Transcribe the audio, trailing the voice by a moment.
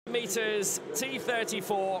Meters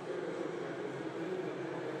T34,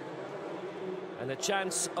 and a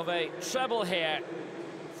chance of a treble here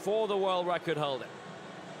for the world record holder.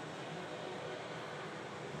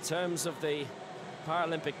 In terms of the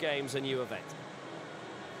Paralympic Games, a new event.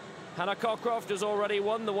 Hannah Cockcroft has already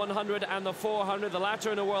won the 100 and the 400, the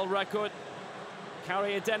latter in a world record.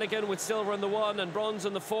 Kare ADENEGAN with silver in the 1 and bronze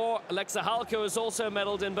in the 4. Alexa HALKO has also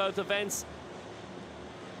medalled in both events.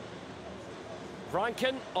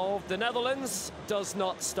 VRANKEN of the Netherlands does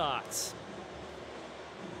not start.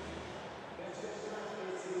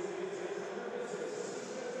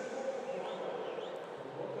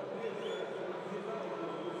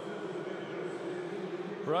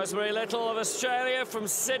 Rosemary Little of Australia from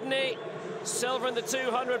Sydney, silver in the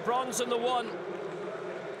 200, bronze in the 1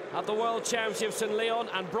 at the World Championships in Lyon,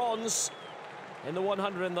 and bronze in the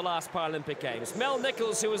 100 in the last Paralympic Games.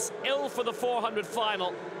 NICHOLLS, who was ill for the 400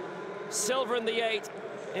 final, silver in the 8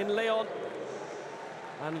 in Lyon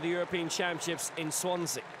and the European Championships in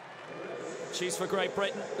Swansea. She's for Great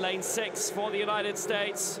Britain. Lane 6 for the United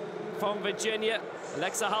States from Virginia.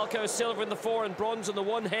 Alexa HALKO, silver in the 4 and bronze in the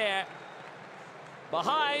 1 here.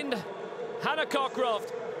 Behind Hannah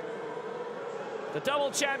Cockcroft, the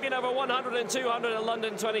double champion over 100 and 200 in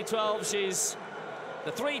London 2012. She's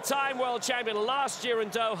the 3-time world champion last year in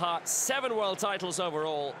Doha, 7 world titles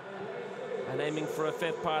overall, and aiming for a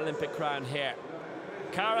 5th Paralympic crown here.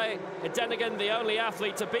 Kare ADENEGAN, the only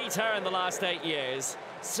athlete to beat her in the last 8 years.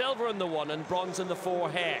 Silver in the 1 and bronze in the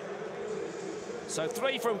 4 here. So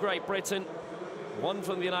 3 from Great Britain, 1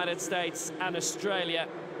 from the United States and Australia,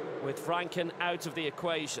 with VRANKEN out of the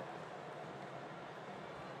equation.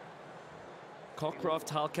 Cockcroft,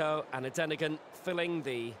 HALKO and ADENEGAN filling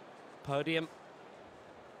the podium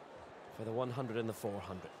for the 100 and the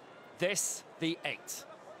 400. This, the 8.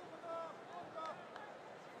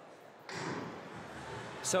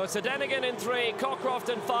 So it's ADENEGAN in 3, Cockcroft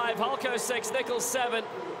in 5, HALKO 6, NICHOLLS 7,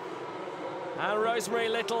 and Rosemary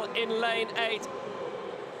Little in lane 8.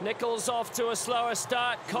 NICHOLLS off to a slower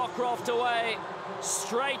start, Cockcroft away,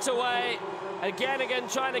 straight away. ADENEGAN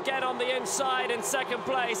trying to get on the inside in 2nd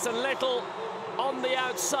place, and Little on the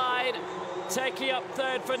outside, taking up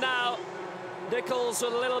 3rd for now. NICHOLLS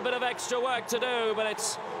with a little bit of extra work to do, but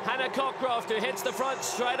it's Hannah Cockcroft who hits the front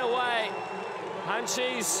straight away, and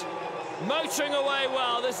she's motoring away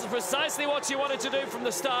well. This is precisely what she wanted to do from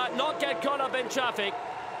the start, not get caught up in traffic.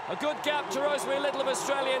 A good gap to Rosemary Little of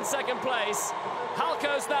Australia in 2nd place.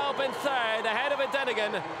 HALKO's now been 3rd, ahead of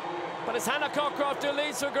ADENEGAN, but it's Hannah Cockcroft who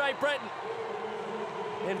leads for Great Britain.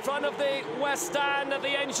 In front of the West Stand at the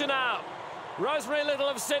engine now. Rosemary Little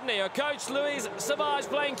of Sydney, her coach Louise Savage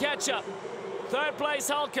playing catch-up. 3rd place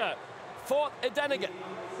HALKO, 4th ADENEGAN.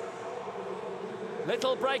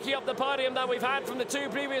 Little breaking up the podium that we've had from the 2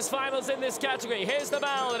 previous finals in this category. Here's the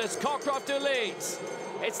bell, and it's Cockcroft who leads.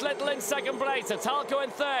 It's Little in 2nd place, it's HALKO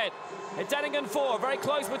in 3rd. ADENEGAN 4, very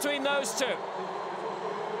close between those 2.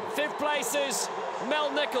 5th place is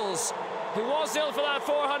NICHOLLS, who was ill for that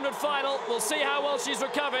 400 final. We'll see how well she's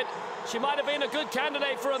recovered. She might have been a good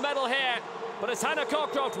candidate for a medal here, but it's Hannah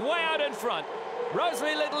Cockcroft way out in front.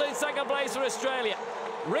 Rosemary Little in 2nd place for Australia.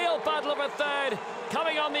 Real battle for 3rd,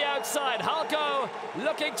 coming on the outside. HALKO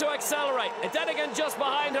looking to accelerate. ADENEGAN just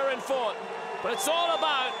behind her in 4th. But it's all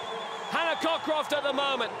about Hannah Cockcroft at the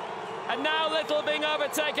moment. And now Little being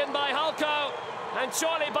overtaken by HALKO and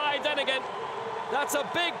shortly by ADENEGAN. That's a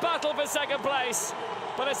big battle for 2nd place.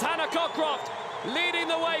 But it's Hannah Cockcroft leading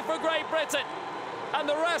the way for Great Britain. And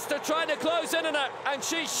the rest are trying to close in on her, and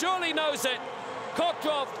she surely knows it.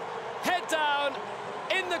 Cockcroft, head down,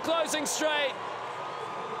 in the closing straight.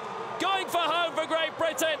 Going for home for Great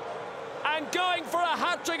Britain, and going for a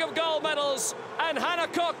hat-trick of gold medals. And Hannah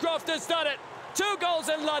Cockcroft has done it. 2 goals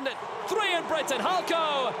in London, 3 in Britain.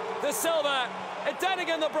 HALKO, the silver,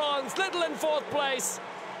 ADENEGAN the bronze, Little in 4th place.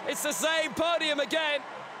 It's the same podium again.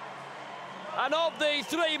 And of the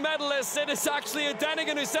 3 medalists, it is actually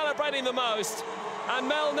ADENEGAN who's celebrating the most. And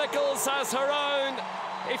NICHOLLS has her own,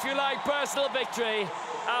 if you like, personal victory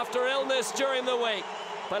after illness during the week.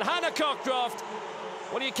 But Hannah Cockcroft,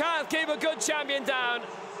 well, you can't keep a good champion down,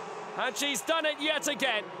 and she's done it yet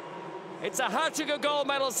again. It's a hat-trick of gold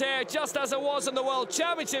medals here, just as it was in the World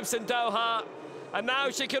Championships in Doha. And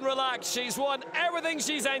now she can relax. She's won everything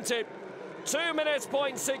she's entered. 2 minutes,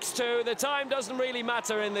 .62. The time doesn't really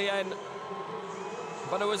matter in the end.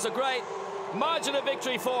 But it was a great margin of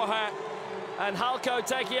victory for her. And HALKO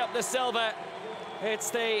taking up the silver.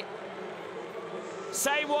 It's the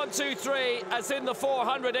same 1, 2, 3 as in the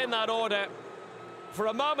 400 in that order. For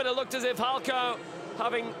a moment, it looked as if HALKO,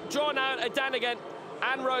 having drawn out ADENEGAN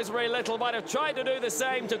and Rosemary Little, might have tried to do the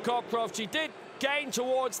same to Cockcroft. She did gain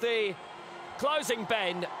towards the closing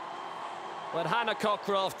bend, but Hannah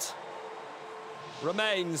COCKROFT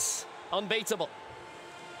remains unbeatable.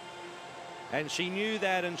 And she knew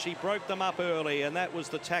that, and she broke them up early, and that was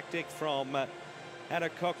the tactic from Hannah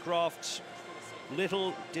COCKROFT.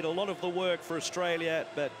 Little did a lot of the work for Australia,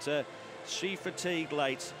 but she fatigued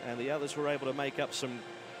late, and the others were able to make up some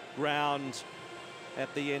ground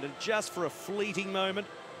at the end. And just for a fleeting moment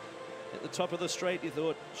at the top of the straight, you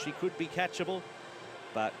thought she could be catchable,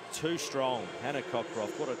 but too strong. Hannah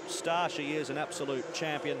COCKROFT, what a star she is, an absolute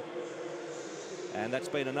champion. And that's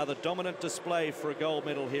been another dominant display for a gold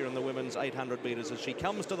medal here in the women's 800 metres as she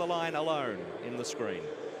comes to the line alone in the screen.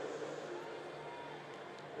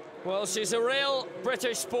 Well, she's a real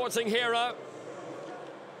British sporting hero.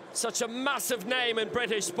 Such a massive name in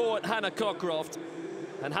British sport, Hannah COCKROFT.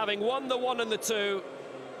 And having won the 1 and the 2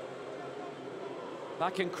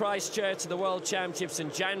 back in Christchurch at the World Championships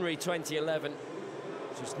in January 2011,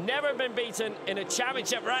 she's never been beaten in a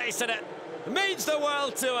championship race, and it means the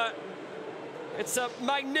world to her. It's a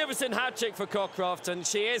magnificent hat-trick for COCKROFT, and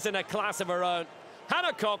she is in a class of her own.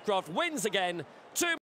 Hannah COCKROFT wins again. 2